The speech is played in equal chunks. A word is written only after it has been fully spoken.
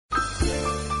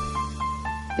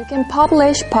You can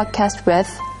publish podcast with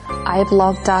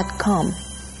iblog.com.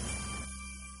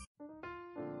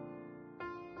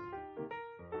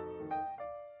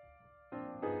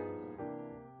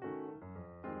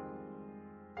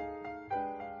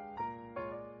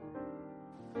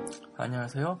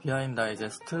 안녕하세요. 비하인드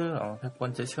다이제스트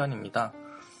 100번째 시간입니다.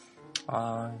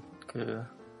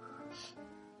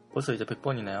 벌써 이제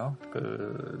 100번이네요.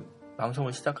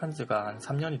 방송을 시작한 지가 한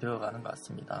 3년이 되어 가는 것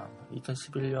같습니다.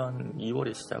 2011년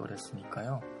 2월에 시작을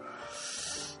했으니까요.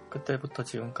 그때부터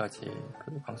지금까지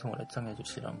방송을 애청해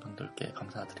주시는 분들께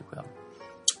감사드리고요.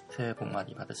 새해 복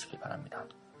많이 받으시길 바랍니다.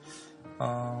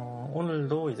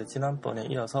 오늘도 이제 지난번에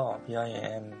이어서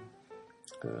BIM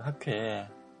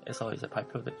학회에서 이제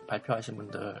발표하신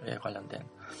분들에 관련된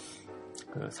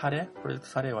프로젝트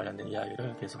사례에 관련된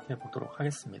이야기를 계속해 보도록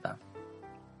하겠습니다.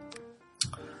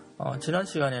 지난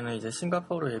시간에는 이제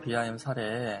싱가포르의 BIM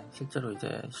사례에 실제로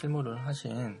이제 실무를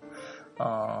하신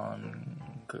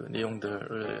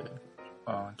내용들을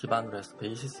기반으로 해서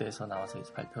베이시스에서 나와서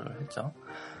이제 발표를 했죠.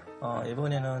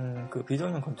 이번에는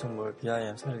비정형 건축물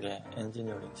BIM 설계,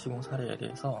 엔지니어링, 시공 사례에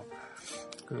대해서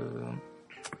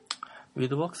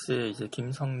위드웍스의 이제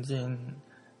김성진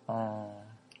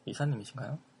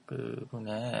이사님이신가요?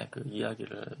 그분의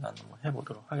이야기를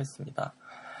해보도록 하겠습니다.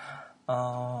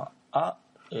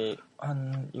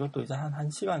 이것도 이제 한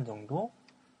 1시간 정도?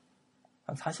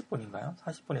 한 40분인가요?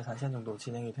 40분에서 1시간 정도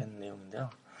진행이 된 내용인데요.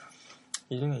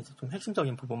 이 중에 이제 좀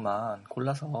핵심적인 부분만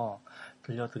골라서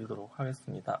들려드리도록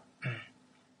하겠습니다.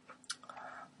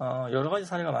 여러 가지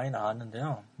사례가 많이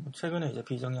나왔는데요. 최근에 이제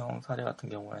비정형 사례 같은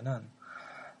경우에는,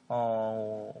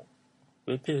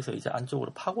 웹피에서 이제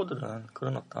안쪽으로 파고드는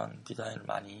그런 어떤 디자인을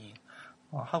많이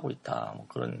하고 있다.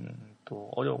 그런 또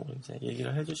어려움을 이제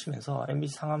얘기를 해주시면서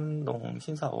MBC 상암동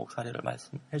신사옥 사례를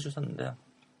말씀해 주셨는데요.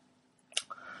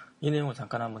 이 내용을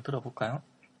잠깐 한번 들어볼까요?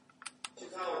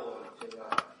 신사옥은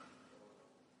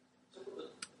처음부터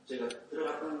제가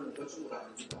들어갔던 건축물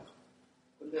아닙니다.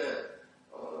 근데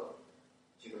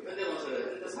지금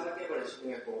현대건설에 현대산업개발에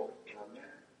시공했고, 그다음에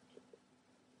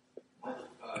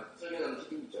설계하는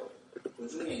시기죠. 그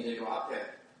중에 이제 요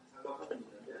앞에 삼각부분이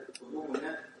있는데 그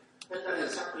부분에 현장에서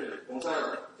샤프를 공사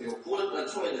 9월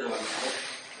초에 들어갔는데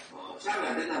샤프가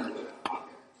안 된다는 거예요.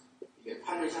 앞에 이게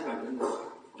판넬 샤프가 안 된다는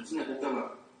거예요. 엄청나게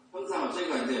복잡한 항상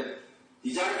저희가 이제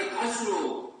디자인이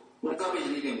갈수록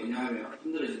복잡해지는 게 뭐냐면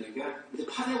힘들어지는 게 이제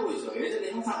파내고 있어요.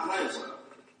 예전에 형상 하나였어요.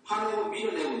 파내고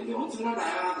밀어내고 이제 엄청난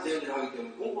다양한 디자인을 하기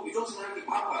때문에 공법이 쫓아내기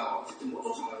바빠요. 직접 못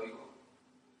쫓아가요 이거.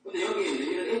 근데 여기에 이제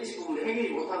이런 엣지 부분을 해결이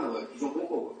못하는 거예요. 기존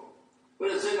공법으로.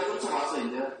 그래서 저희가 쫓아가서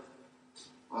이제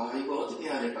이거 어떻게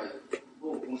해야 될까?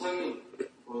 공상이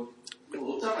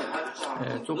없잖아요.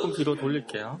 발주차. 조금 뒤로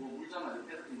돌릴게요. 물잖아요.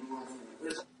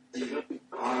 그래서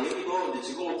여기도 이제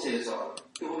지공업체에서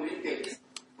보면 이렇게 이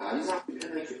사람이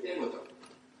편하게 큐된 거죠.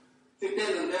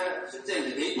 큐됐는데 실제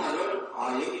이제 데이터를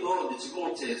여기도 이제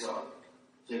지공업체에서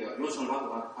제가 요청을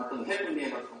받고 갔던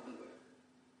헬프미에 받고 갔던 거예요.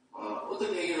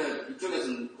 어떻게 해결해?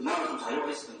 이쪽에서는 그나마 좀 자료가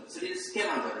있었던 거예요. 3D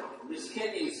스캔한 자료. 우리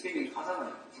스캐닝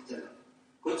하잖아요. 실제는.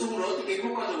 건축물을 어떻게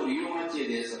효과적으로 이용할지에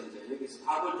대해서 이제 여기서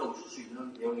답을 좀 줄 수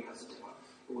있는 내용이 갔었죠.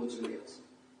 그건 지금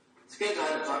얘기했습니다. 스캔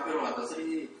좌표로 갖다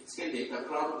 3D 스캔 데이터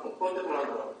클라우드, 폰트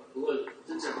클라우드라고 그걸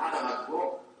전체를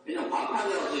받아가지고, 왜냐면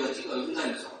광판이라고 저희가 찍어요,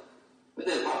 현장에서.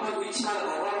 근데 광판 위치마다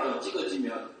달라요.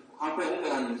 찍어지면 광판에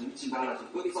옮겨가는 위치가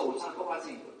달라지고, 거기서 오차가 또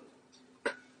발생이거든요.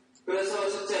 그래서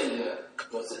실제 이제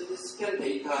 3D 스캔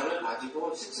데이터를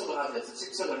가지고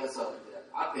실측을 해서 이제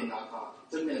앞에 있는 아까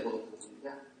전면에 보던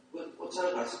부분인데, 그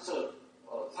오차를 다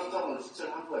 3차원으로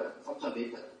실측을 한 거예요. 3차원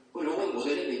데이터. 그리고 요건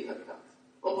모델링 데이터입니다.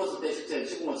 엎었을 때 실제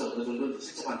시공업체가 어느 정도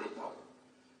실측한 데이터하고.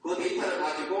 그 데이터를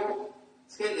가지고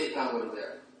스캔 데이터하고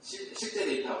이제 실제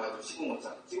데이터하고 가지고 시공업체.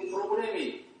 지금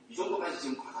프로그램이 이 정도까지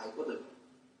지금 다 있거든요.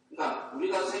 그러니까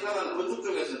우리가 생각하는 건축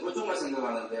쪽에서는 그쪽만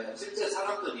생각하는데 실제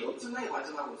산업들이 엄청나게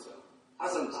발전하고 있어요.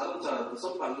 화성, 자동차,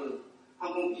 선박,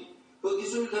 항공기. 그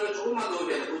기술들을 조금만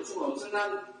도입해서 건축은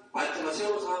엄청난 발전과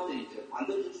새로운 산업들이 이제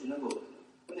만들어질 수 있는 거거든요.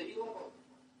 근데 이건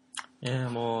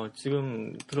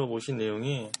지금 들어보신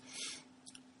내용이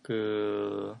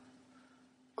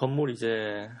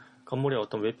건물의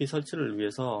어떤 외피 설치를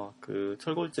위해서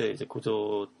철골제 이제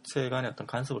구조체 간의 어떤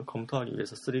간섭을 검토하기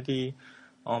위해서 3D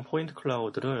포인트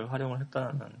클라우드를 활용을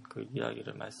했다는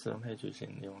이야기를 말씀해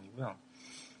주신 내용이고요.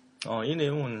 이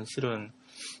내용은 실은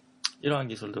이러한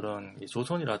기술들은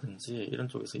조선이라든지 이런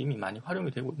쪽에서 이미 많이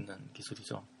활용이 되고 있는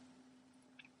기술이죠.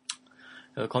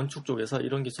 건축 쪽에서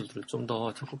이런 기술들을 좀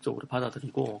더 적극적으로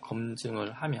받아들이고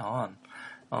검증을 하면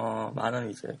많은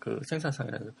이제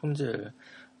생산성이라든지 품질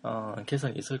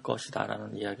개선이 있을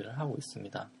것이다라는 이야기를 하고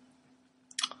있습니다.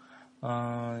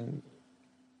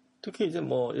 특히 이제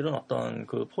뭐 이런 어떤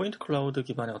그 포인트 클라우드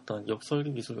기반의 어떤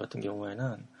역설계 기술 같은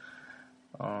경우에는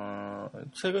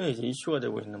최근에 이제 이슈가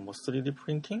되고 있는 뭐 3D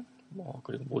프린팅, 뭐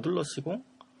그리고 모듈러 시공,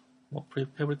 뭐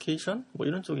프리패브리케이션, 뭐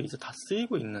이런 쪽에 이제 다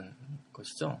쓰이고 있는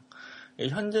것이죠.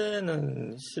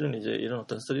 현재는 실은 이제 이런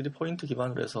어떤 3D 포인트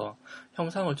기반으로 해서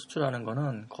형상을 추출하는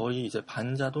거는 거의 이제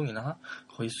반자동이나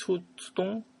거의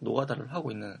수동 노가다를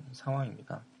하고 있는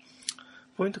상황입니다.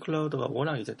 포인트 클라우드가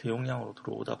워낙 이제 대용량으로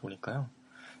들어오다 보니까요.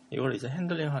 이걸 이제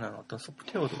핸들링하는 어떤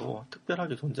소프트웨어도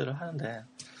특별하게 존재를 하는데,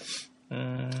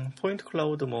 포인트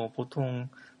클라우드 뭐 보통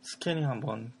스캐닝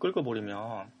한번 끌고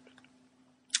버리면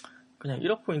그냥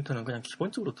 1억 포인트는 그냥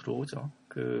기본적으로 들어오죠.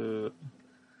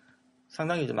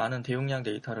 상당히 이제 많은 대용량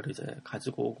데이터를 이제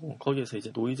가지고 오고, 거기에서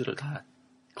이제 노이즈를 다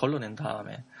걸러낸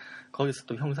다음에, 거기서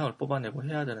또 형상을 뽑아내고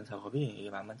해야 되는 작업이 이게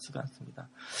만만치가 않습니다.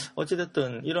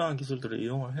 어찌됐든, 이러한 기술들을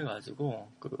이용을 해가지고,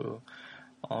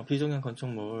 비정형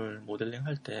건축물 모델링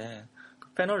할 때,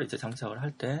 패널을 이제 장착을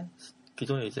할 때,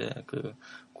 기존에 이제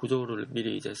구조를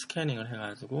미리 이제 스캐닝을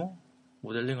해가지고,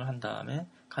 모델링을 한 다음에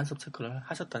간섭 체크를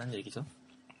하셨다는 얘기죠.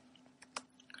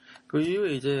 그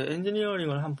이후에 이제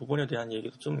엔지니어링을 한 부분에 대한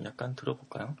얘기도 좀 약간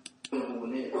들어볼까요? 그런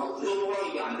부분이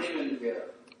구조조각이 안 되면 이게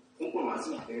공포를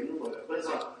말씀이 안 되겠는 거예요.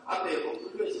 그래서 앞에 뻥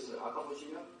뚫려 있었어요. 아까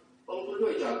보시면 뻥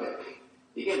뚫려 있죠, 앞에.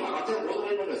 이게 마감체가 모두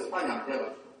있는 거예요. 스판이 안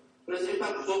돼가지고. 그래서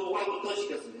일단 구조 보강부터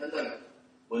시켰습니다. 현장에.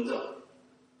 먼저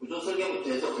구조 설계부터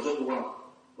해서 구조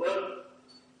보강을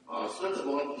스트럭처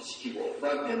보강부터 시키고, 그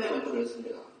다음에 패널 건조를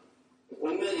했습니다.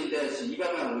 공면인데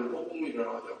 200만 원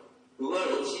폭풍밀이라고 하죠.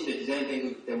 그걸 없이 이제 디자인된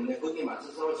거기 때문에 거기에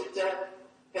맞춰서 실제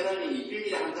패널이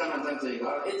일일이 한 장 한 장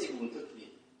저희가 엣지 부분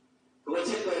특히 그걸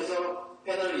체크해서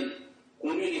패널이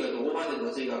공률이가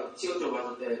오버된다 저희가 시각적으로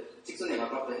봤을 때 직선에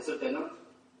가깝다 했을 때는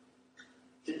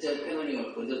실제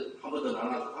패널링을 먼저 한 번 더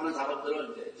나눠서 하는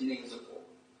작업들을 이제 진행했었고,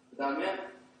 그 다음에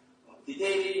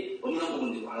디테일이 없는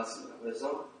부분들이 많았습니다.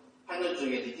 그래서 패널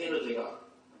중에 디테일을 저희가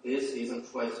 4개 이상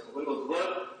추가했었고, 그리고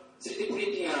그걸 3D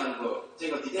프린팅이라는 거,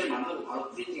 저희가 디테일 만들고 바로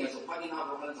프린팅해서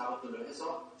확인하고 하는 작업들을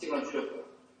해서 시간을 줄였고요.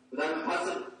 그 다음에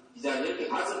가슴 디자인, 이렇게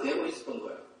가슴 되고 있었던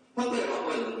거예요. 형태를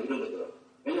바꿔야 되는 거, 이런 것들은.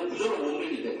 왜냐면 구조를 못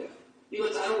밀기 때문에. 이거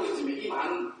자르고 있으면 이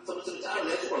많은 서비스를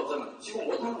잘라낼 수가 없잖아요. 시공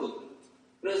못하는 거거든요.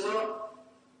 그래서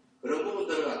그런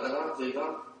부분들을 갖다가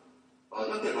저희가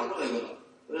형태를 바꿔내거든요.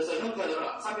 그래서 형태를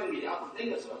 300mm 앞으로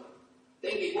당겼어요.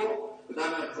 당기고, 그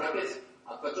다음에 브라켓,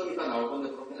 아까 좀 이따 나올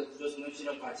건데, 브라켓 구조 성능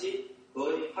실험까지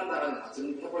거의 한 달 안에 다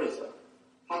정리해버렸어요.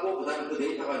 하고, 그 다음에 그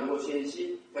데이터 가지고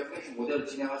CNC, 팩트랙션 모델을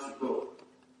진행할 수 있도록.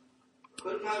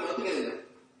 그렇게 하면 어떻게 되냐?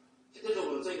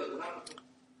 실제적으로 저희가 그 다음.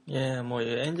 예, 뭐,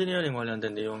 엔지니어링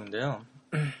관련된 내용인데요.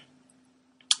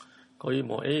 거의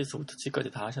뭐, A에서부터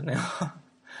G까지 다 하셨네요.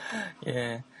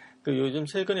 예. 요즘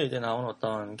최근에 이제 나온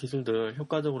어떤 기술들,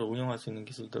 효과적으로 운영할 수 있는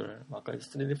기술들, 아까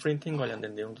 3D 프린팅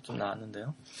관련된 내용도 좀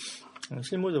나왔는데요.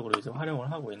 실무적으로 이제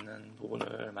활용을 하고 있는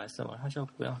부분을 말씀을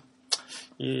하셨고요.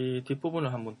 이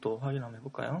뒷부분을 한번 또 확인 한번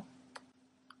해볼까요?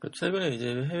 최근에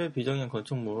이제 해외 비정형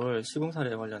건축물 시공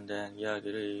사례에 관련된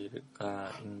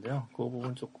이야기가 있는데요. 그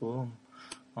부분 조금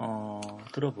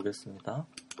들어보겠습니다.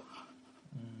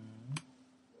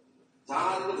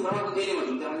 자, 그 브라운드 대리만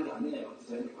존재하는 게 아니에요.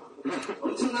 디자인이가.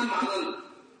 엄청난 많은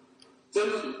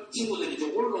젊은 친구들이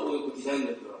지금 올라오고 있고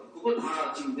디자인들은 그걸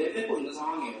다 지금 내뱉고 있는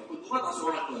상황이에요. 그걸 누가 다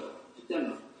좋아할 거예요.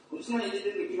 실제는 엄청난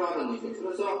인재들이 필요하다는 얘기예요.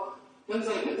 그래서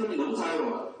현장의 패턴이 너무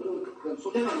자유로워요. 그리고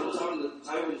소재가 너무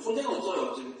자유로워요. 소재가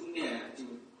없어요. 지금 국내에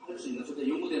지금 할 수 있는 소재,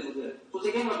 연구된 소재.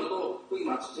 소재 개발도 또 거기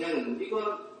맞춰서 해야 되는데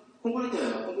이건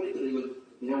콘크리트예요. 콘크리트를 이거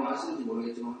그냥 아시는지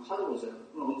모르겠지만 찾아보세요.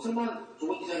 엄청난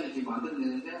좋은 디자인을 지금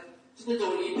만들어내는데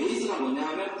실제적으로 이 베이스가 뭐냐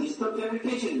하면 디지털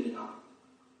패브리케이션입니다.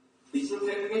 디지털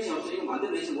패브리케이션 없이 이거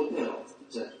만들어내지 못해요.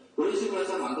 실제. 그런 식으로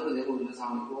해서 만들어내고 있는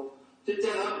상황이고,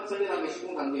 실제는 설계 단계,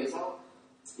 시공 단계에서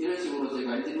이런 식으로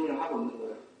저희가 엔지니어링을 하고 있는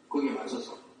거예요. 거기에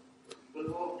맞춰서.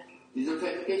 그리고 디지털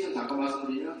패브리케이션 잠깐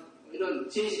말씀드리면, 이런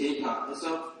CNC 데이터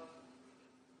해서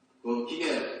그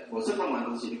기계, 선박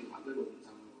만들듯이 이렇게 만들고 있는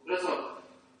상황이고. 그래서,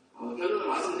 결론을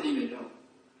말씀드리면요.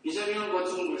 비정형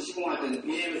건축물 시공할 때는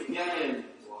BIM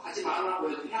하지 말라고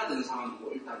해도 해야 되는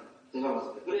상황이고, 일단 제가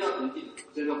봤을 때. 그래야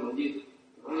저희가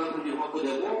공기를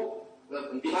확보되고,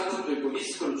 공기 단축도 있고,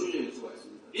 리스크를 줄일 수가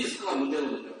있습니다. 리스크가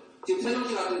문제거든요. 지금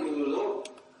세종시 같은 경우도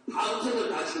다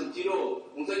업체들 다 지금 뒤로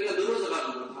공사기가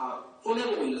늘어져가지고 다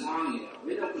손해보고 있는 상황이에요.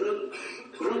 왜냐면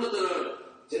그런 것들을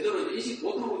제대로 인식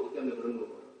못하고 있기 때문에 그런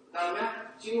거고요. 그 다음에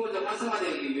지금 이제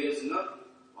활성화되기 위해서는,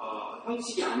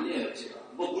 형식이 아니에요, 제가.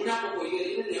 물량 뽑고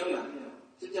이런 내용이 아니에요.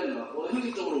 실제는,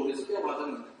 형식적으로 우리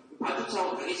스퀘어받으면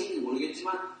반주차하고 당연신지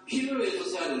모르겠지만 필요에 의해서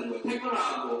써야 되는 거예요.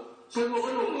 택배라고 설명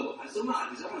어려운 거 쓰면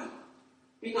안 되잖아요.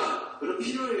 그러니까 그런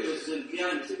필요에 의해서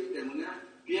BIM을 쓰기 때문에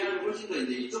BIM을 훨씬 더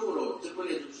이제 이쪽으로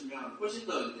접근해 주시면 훨씬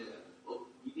더 이제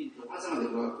일이 더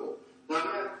활성화될 것 같고, 그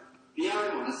다음에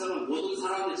BIM 완성은 모든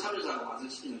사람들이 참여자가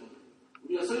완성시키는 거예요.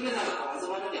 우리가 설계자가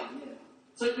완성하는 게 아니에요.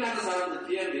 설계하는 사람들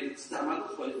BIM 진짜 만들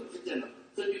수가 있어요. 실제는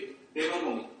설계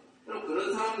배관공이. 그럼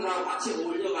그런 사람들하고 같이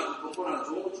어울려가지고 공부나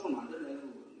좋은 건축을 만들어내는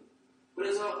거거든요.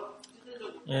 그래서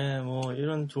실제적으로 예, 뭐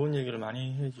이런 좋은 얘기를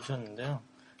많이 해주셨는데요.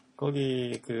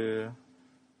 거기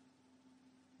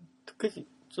특히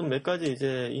좀 몇 가지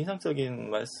이제 인상적인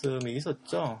말씀이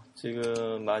있었죠.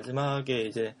 지금 마지막에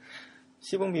이제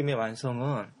시공빔의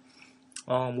완성은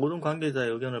모든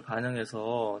관계자의 의견을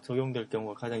반영해서 적용될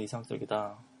경우가 가장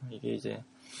이상적이다. 이게 이제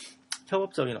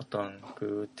협업적인 어떤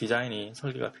그 디자인이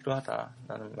설계가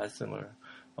필요하다라는 말씀을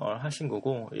하신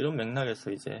거고, 이런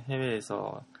맥락에서 이제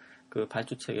해외에서 그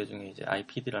발주 체계 중에 이제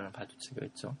IPD라는 발주 체계가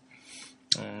있죠.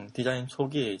 디자인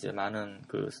초기에 이제 많은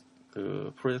그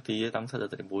프로젝트 이해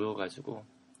당사자들이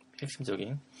모여가지고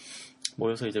핵심적인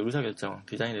모여서 이제 의사결정,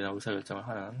 디자인에 대한 의사결정을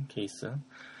하는 케이스.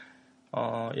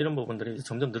 이런 부분들이 이제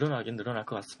점점 늘어날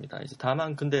것 같습니다. 이제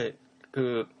다만 근데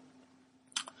그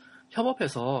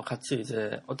협업해서 같이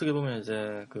이제 어떻게 보면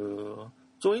이제 그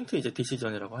조인트 이제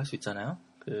디시전이라고 할 수 있잖아요.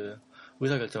 그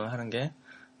의사결정을 하는 게.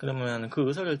 그러면 그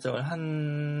의사결정을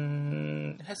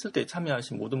했을 때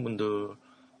참여하신 모든 분들이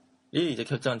이제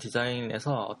결정한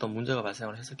디자인에서 어떤 문제가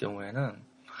발생을 했을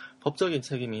경우에는 법적인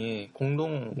책임이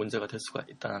공동 문제가 될 수가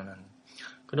있다는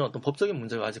그런 어떤 법적인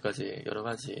문제가 아직까지 여러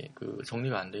가지 그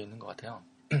정리가 안 되어 있는 것 같아요.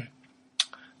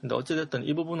 근데 어찌됐든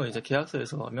이 부분은 이제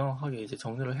계약서에서 명확하게 이제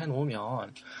정리를 해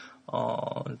놓으면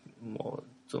뭐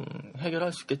좀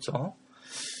해결할 수 있겠죠.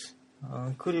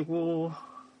 그리고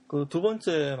그 두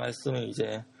번째 말씀이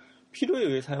이제 필요에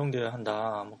의해 사용되어야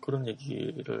한다. 뭐 그런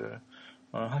얘기를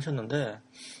하셨는데,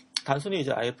 단순히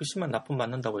이제 IFC만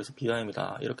납품받는다고 해서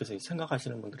BIM이다 이렇게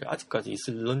생각하시는 분들이 아직까지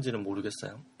있을런지는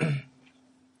모르겠어요.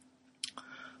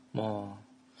 뭐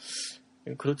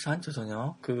그렇지 않죠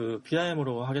전혀. 그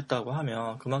BIM으로 하겠다고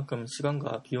하면 그만큼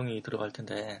시간과 비용이 들어갈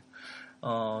텐데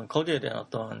거기에 대한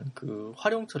어떤 그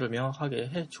활용처를 명확하게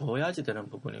해줘야지 되는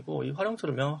부분이고, 이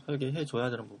활용처를 명확하게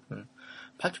해줘야 되는 부분은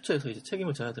발주처에서 이제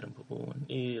책임을 져야 되는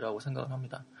부분이라고 생각을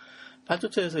합니다.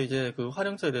 발주처에서 이제 그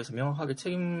활용처에 대해서 명확하게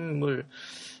책임에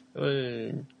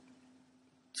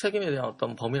대한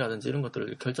어떤 범위라든지 이런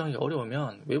것들을 결정하기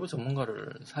어려우면 외부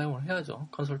전문가를 사용을 해야죠.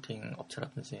 컨설팅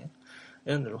업체라든지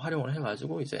이런 데를 활용을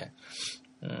해가지고 이제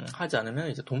하지 않으면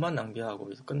이제 돈만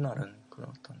낭비하고 이제 끝나는 그런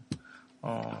어떤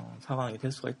상황이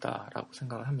될 수가 있다라고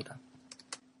생각을 합니다.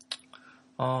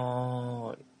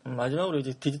 마지막으로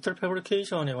이제 디지털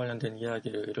패브리케이션에 관련된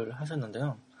이야기를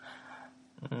하셨는데요.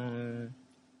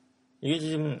 이게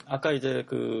지금 아까 이제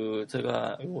그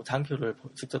제가 장표를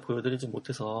직접 보여드리지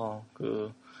못해서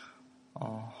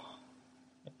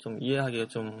좀 이해하기가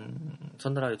좀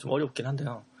전달하기 좀 어렵긴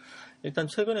한데요. 일단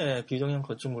최근에 비정형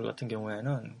건축물 같은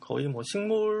경우에는 거의 뭐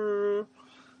식물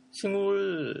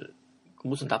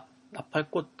무슨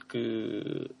나팔꽃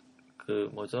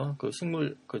뭐죠? 그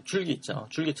식물 그 줄기 있죠.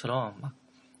 줄기처럼 막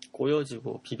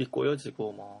꼬여지고 비비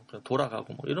꼬여지고 뭐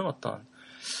돌아가고 뭐 이런 어떤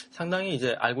상당히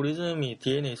이제 알고리즘이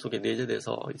DNA 속에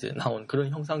내재돼서 이제 나온 그런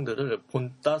형상들을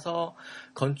본따서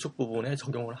건축 부분에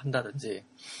적용을 한다든지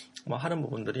뭐 하는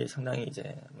부분들이 상당히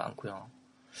이제 많고요.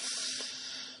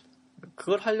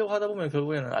 그걸 하려고 하다 보면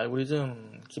결국에는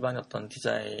알고리즘 기반의 어떤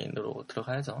디자인으로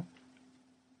들어가야죠.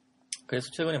 그래서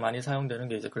최근에 많이 사용되는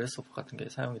게 이제 그래스호퍼 같은 게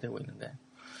사용이 되고 있는데,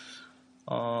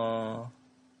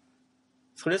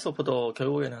 그래스호퍼도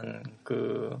결국에는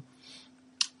그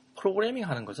프로그래밍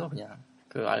하는 거죠. 그냥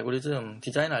그 알고리즘,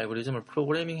 디자인 알고리즘을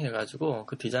프로그래밍 해가지고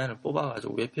그 디자인을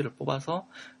뽑아가지고 외피를 뽑아서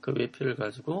그 외피를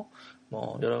가지고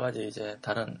뭐 여러 가지 이제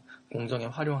다른 공정에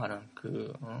활용하는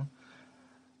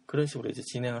그런 식으로 이제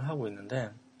진행을 하고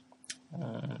있는데,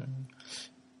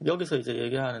 여기서 이제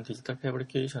얘기하는 디지털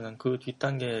패브리케이션은 그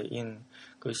뒷단계인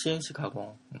그 CNC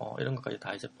가공 뭐 이런 것까지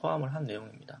다 이제 포함을 한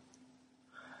내용입니다.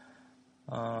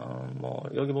 뭐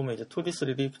여기 보면 이제 2D,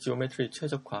 3D 지오메트리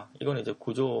최적화, 이거는 이제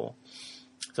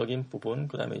구조적인 부분,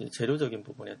 그 다음에 이제 재료적인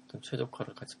부분의 어떤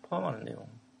최적화를 같이 포함하는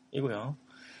내용이고요.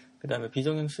 그 다음에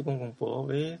비정형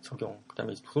시공공법의 적용, 그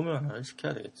다음에 이제 도면화를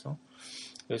시켜야 되겠죠.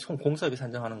 공사비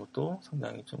산정하는 것도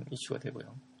상당히 좀 이슈가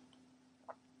되고요.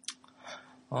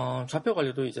 좌표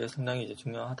관리도 이제 상당히 이제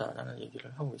중요하다라는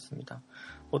얘기를 하고 있습니다.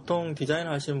 보통 디자인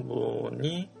하시는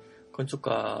분이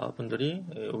건축가 분들이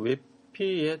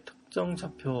외피의 특정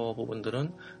좌표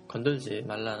부분들은 건들지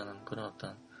말라는 그런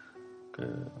어떤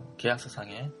그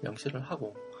계약서상에 명시를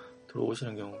하고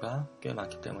들어오시는 경우가 꽤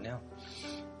많기 때문에요.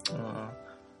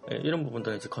 이런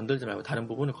부분들은 이제 건들지 말고 다른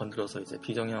부분을 건드려서 이제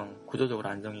비정형 구조적으로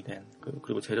안정이 된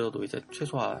그리고 재료도 이제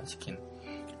최소화시킨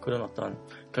그런 어떤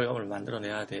결과물을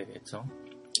만들어내야 되겠죠.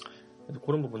 그래서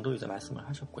그런 부분도 이제 말씀을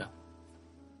하셨고요.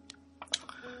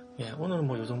 예, 오늘은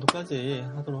뭐 이 정도까지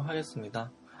하도록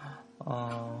하겠습니다.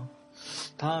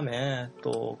 다음에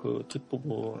또 그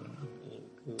뒷부분에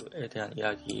대한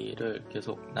이야기를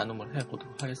계속 나눔을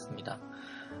해보도록 하겠습니다.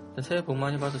 새해 복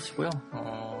많이 받으시고요.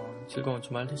 즐거운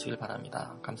주말 되시길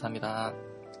바랍니다. 감사합니다.